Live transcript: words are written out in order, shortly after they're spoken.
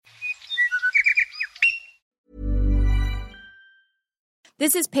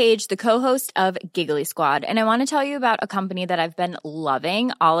This is Paige, the co-host of Giggly Squad, and I want to tell you about a company that I've been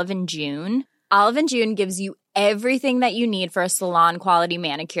loving, Olive & June. Olive & June gives you everything that you need for a salon-quality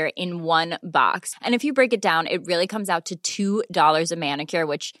manicure in one box. And if you break it down, it really comes out to $2 a manicure,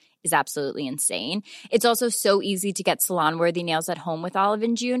 which is absolutely insane. It's also so easy to get salon-worthy nails at home with Olive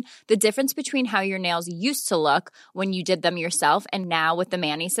 & June. The difference between how your nails used to look when you did them yourself and now with the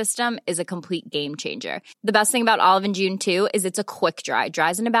Mani system is a complete game changer. The best thing about Olive & June, too, is it's a quick dry.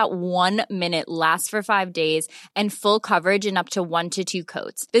 Dries in about 1 minute, lasts for 5 days, and full coverage in up to 1 to 2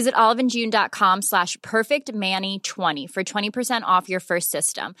 coats. Visit oliveandjune.com/perfectmani20 for 20% off your first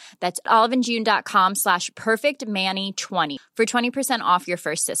system. That's oliveandjune.com/perfectmani20 for 20% off your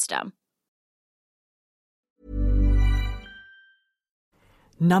first system.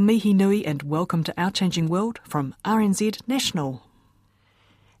 Ngā mihi nui and welcome to Our Changing World from RNZ National.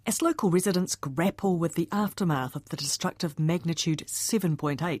 As local residents grapple with the aftermath of the destructive magnitude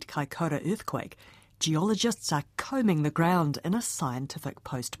 7.8 Kaikōura earthquake, geologists are combing the ground in a scientific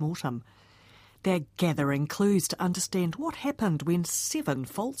post-mortem. They're gathering clues to understand what happened when 7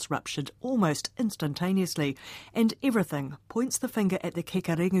 faults ruptured almost instantaneously, and everything points the finger at the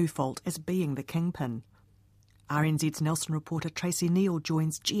Kekerengu Fault as being the kingpin. RNZ's Nelson reporter Tracy Neal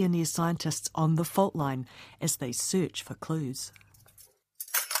joins geoneer scientists on the fault line as they search for clues.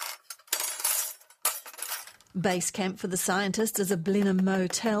 Base camp for the scientists is a Blenheim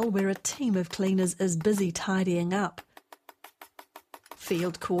motel where a team of cleaners is busy tidying up.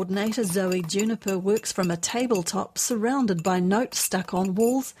 Field coordinator Zoe Juniper works from a tabletop surrounded by notes stuck on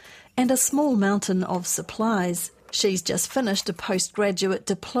walls and a small mountain of supplies. She's just finished a postgraduate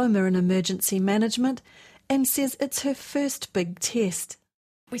diploma in emergency management and says it's her first big test.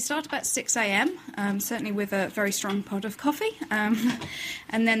 We start about 6 a.m, certainly with a very strong pot of coffee, and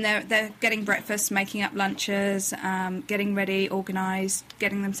then they're getting breakfast, making up lunches, getting ready, organised,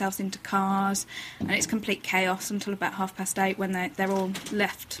 getting themselves into cars, and it's complete chaos until about 8:30 when they're all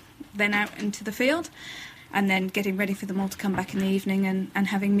left then out into the field, and then getting ready for them all to come back in the evening and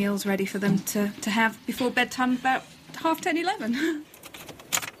having meals ready for them to have before bedtime about 10:30, 11.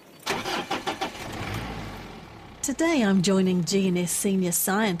 Today I'm joining GNS senior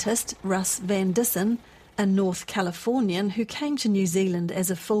scientist Russ Van Dissen, a North Californian who came to New Zealand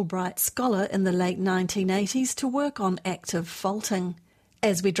as a Fulbright scholar in the late 1980s to work on active faulting.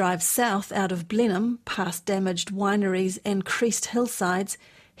 As we drive south out of Blenheim, past damaged wineries and creased hillsides,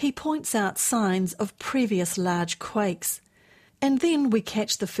 he points out signs of previous large quakes. And then we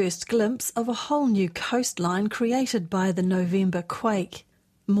catch the first glimpse of a whole new coastline created by the November quake.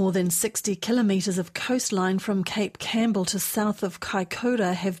 More than 60 kilometres of coastline from Cape Campbell to south of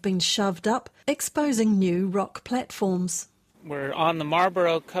Kaikōura have been shoved up, exposing new rock platforms. We're on the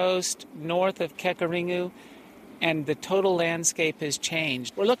Marlborough coast, north of Kekerengu, and the total landscape has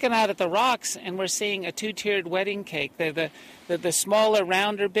changed. We're looking out at the rocks, and we're seeing a 2-tiered wedding cake. The smaller,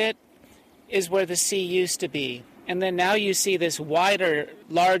 rounder bit is where the sea used to be. And then now you see this wider,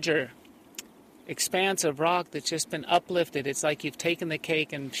 larger expanse of rock that's just been uplifted. It's like you've taken the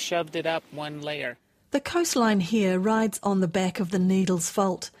cake and shoved it up one layer. The coastline here rides on the back of the Needles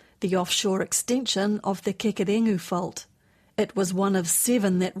Fault, the offshore extension of the Kekerengu Fault. It was one of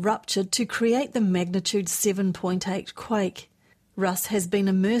 7 that ruptured to create the magnitude 7.8 quake. Russ has been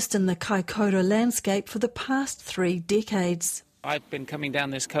immersed in the Kaikōura landscape for the past 3 decades. I've been coming down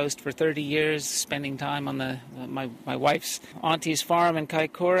this coast for 30 years, spending time on my wife's auntie's farm in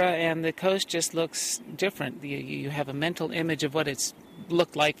Kaikōura, and the coast just looks different. You have a mental image of what it's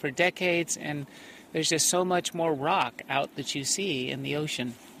looked like for decades, and there's just so much more rock out that you see in the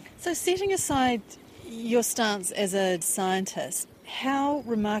ocean. So setting aside your stance as a scientist, how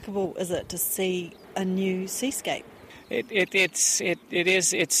remarkable is it to see a new seascape?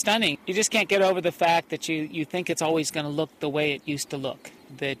 It's stunning. You just can't get over the fact that you think it's always going to look the way it used to look.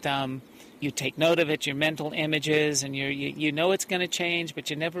 That you take note of it, your mental images, and you know it's going to change, but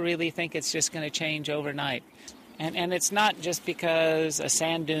you never really think it's just going to change overnight. And it's not just because a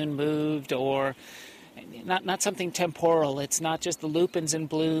sand dune moved or not something temporal. It's not just the lupins in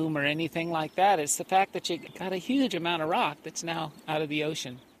bloom or anything like that. It's the fact that you got a huge amount of rock that's now out of the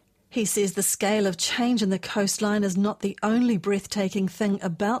ocean. He says the scale of change in the coastline is not the only breathtaking thing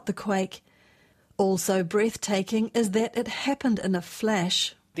about the quake. Also breathtaking is that it happened in a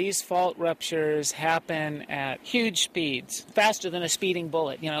flash. These fault ruptures happen at huge speeds, faster than a speeding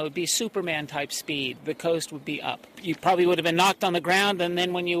bullet. It would be Superman-type speed. The coast would be up. You probably would have been knocked on the ground, and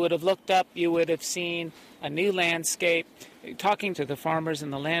then when you would have looked up, you would have seen a new landscape. Talking to the farmers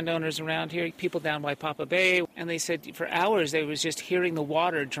and the landowners around here, people down by Papa Bay, and they said for hours they was just hearing the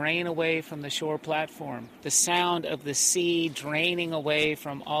water drain away from the shore platform, the sound of the sea draining away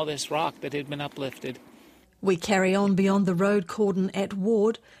from all this rock that had been uplifted. We carry on beyond the road cordon at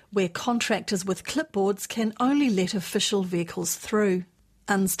Ward, where contractors with clipboards can only let official vehicles through.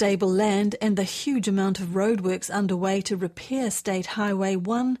 Unstable land and the huge amount of roadworks underway to repair State Highway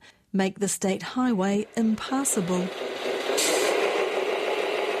 1 make the state highway impassable.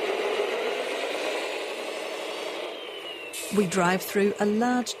 We drive through a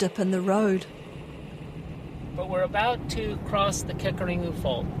large dip in the road. But we're about to cross the Kekerengu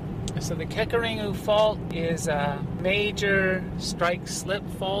Fault. So the Kekerengu Fault is a major strike-slip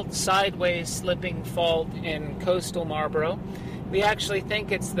fault, sideways slipping fault in coastal Marlborough. We actually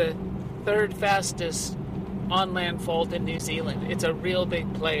think it's the third fastest on-land fault in New Zealand. It's a real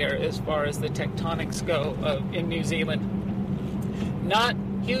big player as far as the tectonics go in New Zealand. Not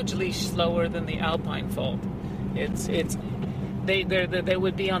hugely slower than the Alpine Fault. They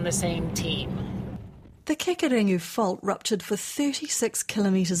would be on the same team. The Kekerengu Fault ruptured for 36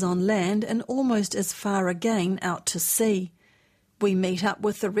 kilometres on land and almost as far again out to sea. We meet up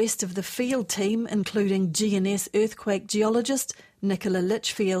with the rest of the field team, including GNS earthquake geologist Nicola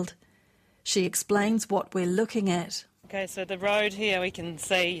Litchfield. She explains what we're looking at. Okay, so the road here we can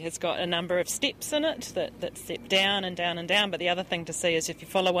see has got a number of steps in it that step down and down and down, but the other thing to see is if you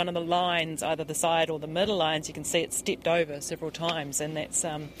follow one of the lines, either the side or the middle lines, you can see it's stepped over several times, and that's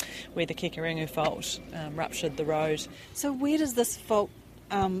where the Kekerengu Fault ruptured the road. So where does this fault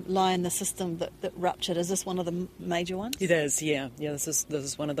lie in the system that ruptured? Is this one of the major ones? It is, yeah. This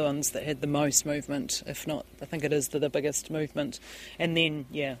is one of the ones that had the most movement, if not, I think it is the biggest movement. And then,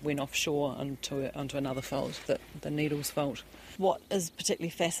 went offshore onto another fault, the Needles Fault. What is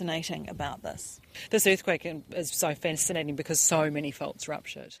particularly fascinating about this? This earthquake is so fascinating because so many faults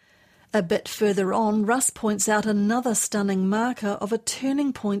ruptured. A bit further on, Russ points out another stunning marker of a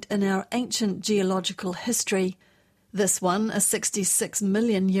turning point in our ancient geological history. This one, a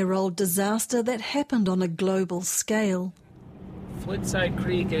 66-million-year-old disaster that happened on a global scale. Footside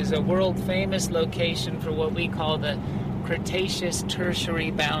Creek is a world-famous location for what we call the Cretaceous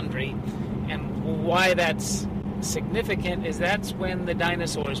Tertiary boundary. And why that's significant is that's when the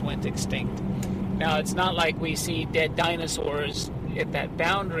dinosaurs went extinct. Now, it's not like we see dead dinosaurs at that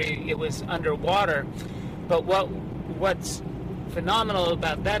boundary. It was underwater. But what's phenomenal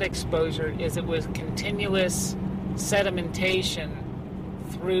about that exposure is it was continuous sedimentation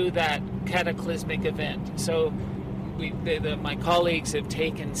through that cataclysmic event. So my colleagues have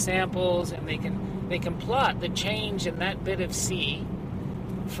taken samples, and they can plot the change in that bit of sea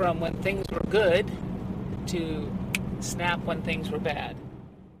from when things were good to snap when things were bad.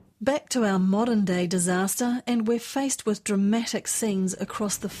 Back to our modern-day disaster, and we're faced with dramatic scenes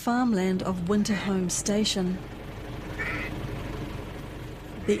across the farmland of Winterholme Station.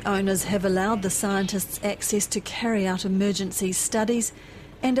 The owners have allowed the scientists access to carry out emergency studies,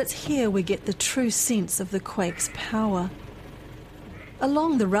 and it's here we get the true sense of the quake's power.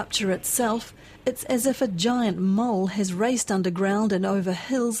 Along the rupture itself, it's as if a giant mole has raced underground and over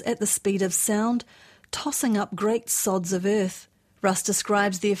hills at the speed of sound, tossing up great sods of earth. Russ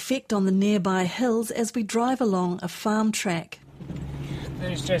describes the effect on the nearby hills as we drive along a farm track.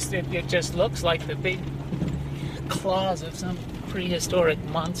 It just looks like the big claws of some prehistoric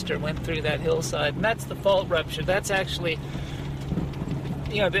monster went through that hillside, and that's the fault rupture. That's actually,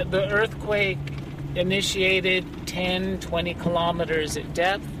 the earthquake initiated 10, 20 kilometers at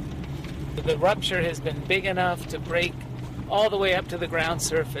depth. The rupture has been big enough to break all the way up to the ground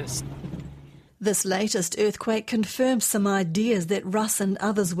surface. This latest earthquake confirms some ideas that Russ and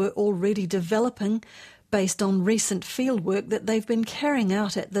others were already developing based on recent fieldwork that they've been carrying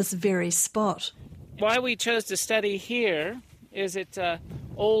out at this very spot. Why we chose to study here is it's an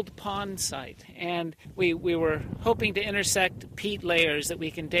old pond site, and we were hoping to intersect peat layers that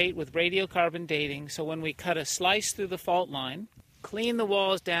we can date with radiocarbon dating, so when we cut a slice through the fault line, clean the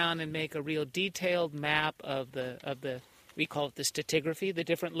walls down and make a real detailed map of the we call it the stratigraphy, the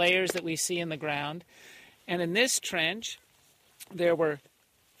different layers that we see in the ground. And in this trench, there were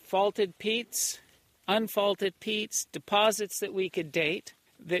faulted peats, unfaulted peats, deposits that we could date,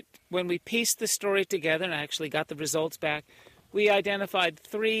 that when we pieced the story together and actually got the results back, we identified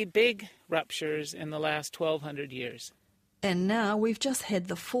 3 big ruptures in the last 1,200 years. And now we've just had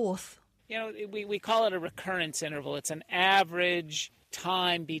the 4th. We call it a recurrence interval. It's an average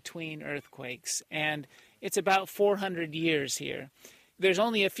time between earthquakes, and it's about 400 years here. There's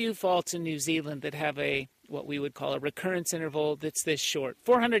only a few faults in New Zealand that have what we would call a recurrence interval that's this short.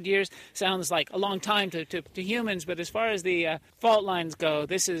 400 years sounds like a long time to humans, but as far as the fault lines go,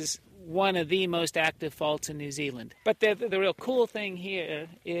 this is one of the most active faults in New Zealand. But the real cool thing here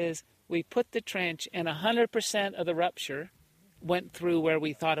is we put the trench and 100% of the rupture went through where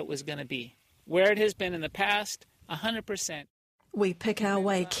we thought it was going to be. Where it has been in the past, 100%. We pick our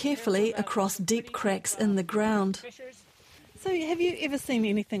way carefully across deep cracks in the ground. So have you ever seen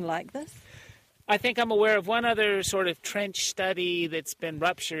anything like this? I think I'm aware of one other sort of trench study that's been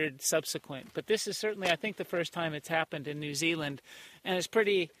ruptured subsequent, but this is certainly, I think, the first time it's happened in New Zealand, and it's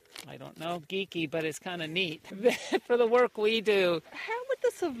pretty, I don't know, geeky, but it's kind of neat for the work we do. How would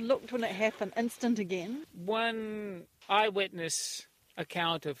this have looked when it happened, instant again? One eyewitness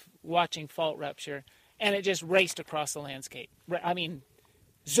account of watching fault rupture, and it just raced across the landscape. I mean,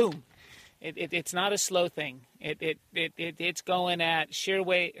 zoom. It's not a slow thing. It's going at sheer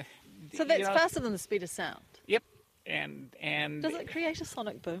weight. So that's faster than the speed of sound? Yep. And does it create a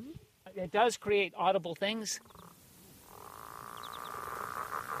sonic boom? It does create audible things.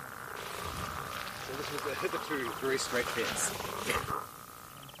 So this was a hitherto very straight fence.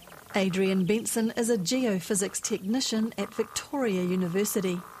 Adrian Benson is a geophysics technician at Victoria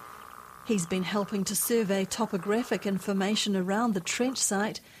University. He's been helping to survey topographic information around the trench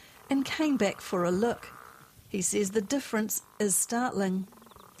site and came back for a look. He says the difference is startling.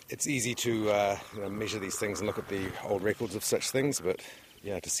 It's easy to measure these things and look at the old records of such things, but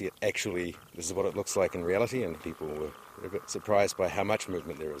to see it actually, this is what it looks like in reality, and people were a bit surprised by how much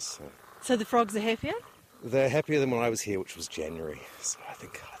movement there is. So the frogs are happier? They're happier than when I was here, which was January. So I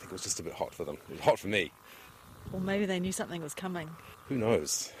think it was just a bit hot for them. It was hot for me. Or maybe they knew something was coming. Who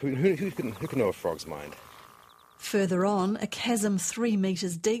knows? Who can know a frog's mind? Further on, a chasm 3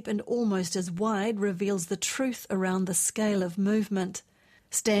 metres deep and almost as wide reveals the truth around the scale of movement.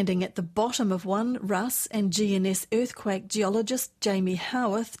 Standing at the bottom of one, Russ and GNS earthquake geologist Jamie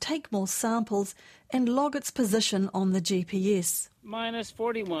Howarth take more samples and log its position on the GPS. Minus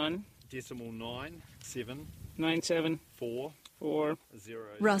 41. Decimal 97. 97. 4. 0.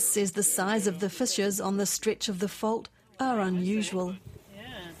 Russ says the size of the fissures on the stretch of the fault are unusual.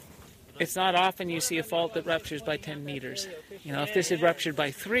 It's not often you see a fault that ruptures by 10 metres. If this had ruptured by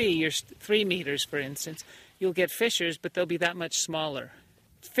 3 metres, for instance, you'll get fissures, but they'll be that much smaller.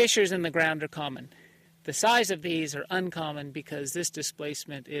 Fissures in the ground are common. The size of these are uncommon because this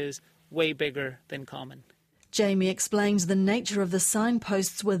displacement is way bigger than common. Jamie explains the nature of the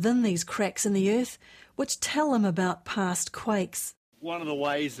signposts within these cracks in the earth, which tell him about past quakes. One of the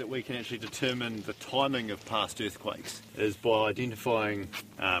ways that we can actually determine the timing of past earthquakes is by identifying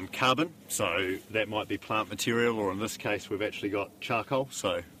carbon. So that might be plant material, or in this case we've actually got charcoal,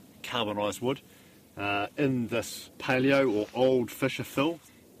 so carbonised wood, in this paleo or old fissure fill.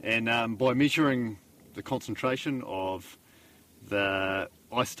 And by measuring the concentration of the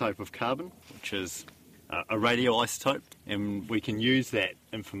isotope of carbon, which is a radioisotope, and we can use that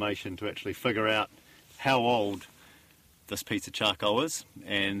information to actually figure out how old this piece of charcoal is,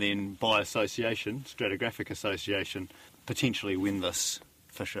 and then by association, stratigraphic association, potentially when this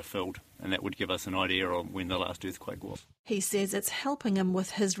fissure filled, and that would give us an idea of when the last earthquake was. He says it's helping him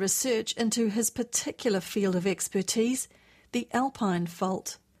with his research into his particular field of expertise, the Alpine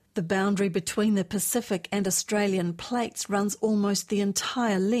Fault. The boundary between the Pacific and Australian plates runs almost the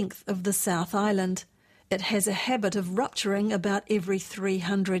entire length of the South Island. It has a habit of rupturing about every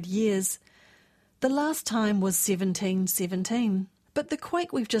 300 years. The last time was 1717, but the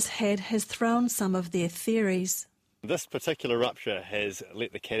quake we've just had has thrown some of their theories. This particular rupture has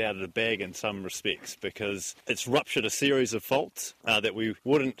let the cat out of the bag in some respects, because it's ruptured a series of faults that we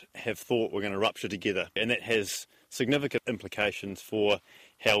wouldn't have thought were going to rupture together, and that has significant implications for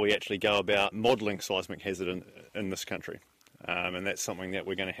how we actually go about modelling seismic hazard in this country. And that's something that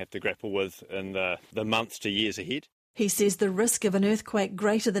we're going to have to grapple with in the months to years ahead. He says the risk of an earthquake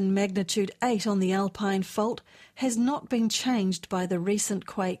greater than magnitude 8 on the Alpine Fault has not been changed by the recent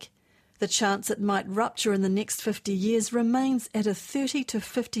quake. The chance it might rupture in the next 50 years remains at a 30 to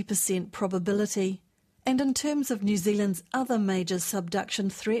 50% probability. And in terms of New Zealand's other major subduction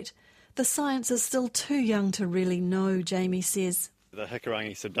threat, the science is still too young to really know, Jamie says. The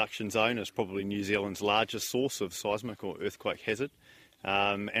Kekerengu subduction zone is probably New Zealand's largest source of seismic or earthquake hazard,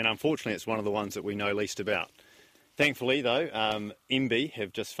 and unfortunately it's one of the ones that we know least about. Thankfully, though, MB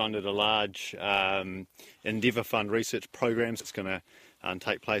have just funded a large Endeavour Fund research program that's going to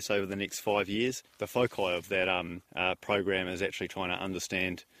take place over the next 5 years. The foci of that program is actually trying to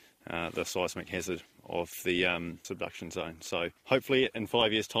understand the seismic hazard of the subduction zone. So hopefully in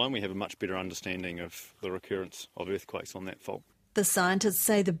 5 years' time we have a much better understanding of the recurrence of earthquakes on that fault. The scientists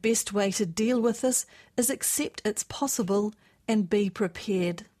say the best way to deal with this is accept it's possible and be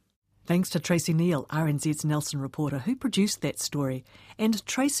prepared. Thanks to Tracy Neal, RNZ's Nelson reporter, who produced that story. And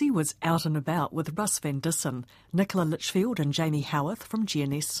Tracy was out and about with Russ Van Dissen, Nicola Litchfield and Jamie Howarth from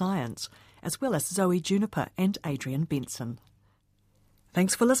GNS Science, as well as Zoe Juniper and Adrian Benson.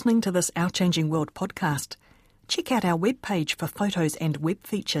 Thanks for listening to this Our Changing World podcast. Check out our webpage for photos and web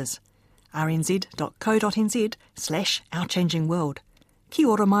features. rnz.co.nz/ourchangingworld. Kia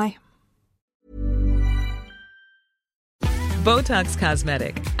ora mai. Botox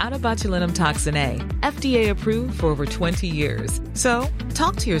Cosmetic, out of botulinum toxin A, FDA approved for over 20 years. So,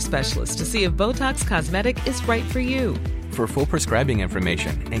 talk to your specialist to see if Botox Cosmetic is right for you. For full prescribing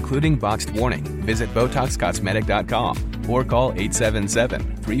information, including boxed warning, visit BotoxCosmetic.com or call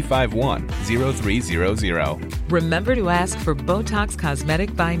 877-351-0300. Remember to ask for Botox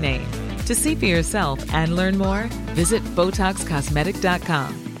Cosmetic by name. To see for yourself and learn more, visit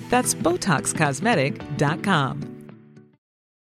BotoxCosmetic.com. That's BotoxCosmetic.com.